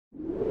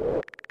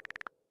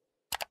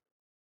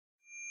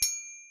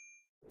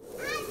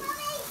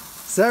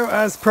So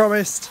as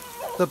promised,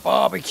 the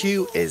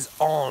barbecue is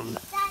on.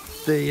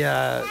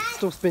 The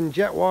stuff's been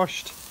jet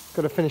washed.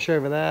 Got to finish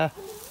over there.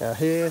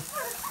 Here,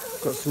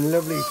 got some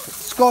lovely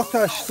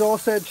Scottish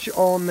sausage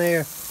on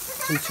there.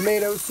 Some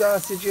tomato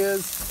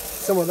sausages.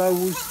 Some of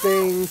those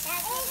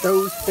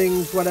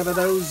things, whatever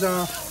those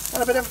are.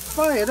 And a bit of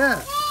fire there.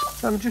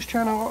 So I'm just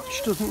trying to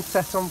watch doesn't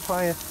set on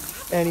fire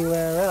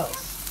anywhere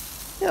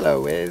else.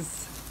 Hello,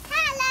 Wiz.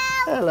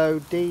 Hello. Hello,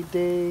 Dee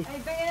Dee.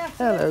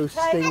 Hello,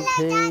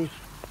 Stinky.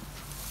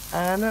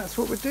 And that's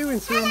what we're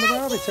doing. So we're on the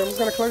barbie. So I'm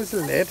going to close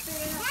the lid.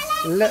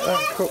 Let that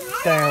cook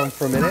down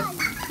for a minute.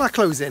 I'll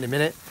close it in a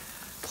minute.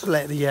 Just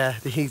let the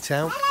heat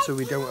out so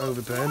we don't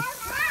overburn.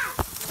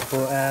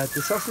 But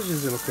the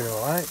sausages are looking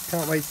alright.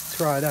 Can't wait to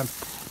try them.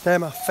 They're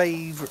my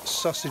favourite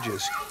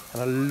sausages.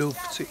 And I love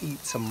to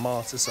eat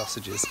tomato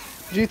sausages.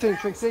 What do you think,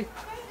 Trixie?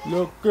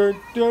 Looking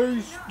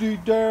tasty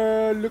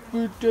there,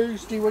 looking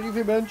tasty. What do you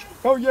think, Benj?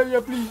 Oh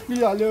yeah,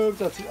 please, I love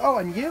sausages. Oh,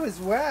 and you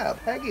as well,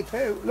 Peggy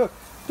too. Look,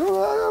 I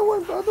don't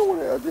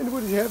want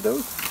anybody to have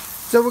those.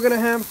 So we're gonna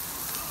have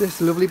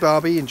this lovely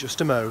barbie in just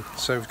a mo.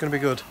 So it's gonna be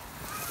good.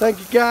 Thank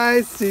you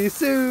guys. See you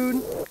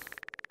soon.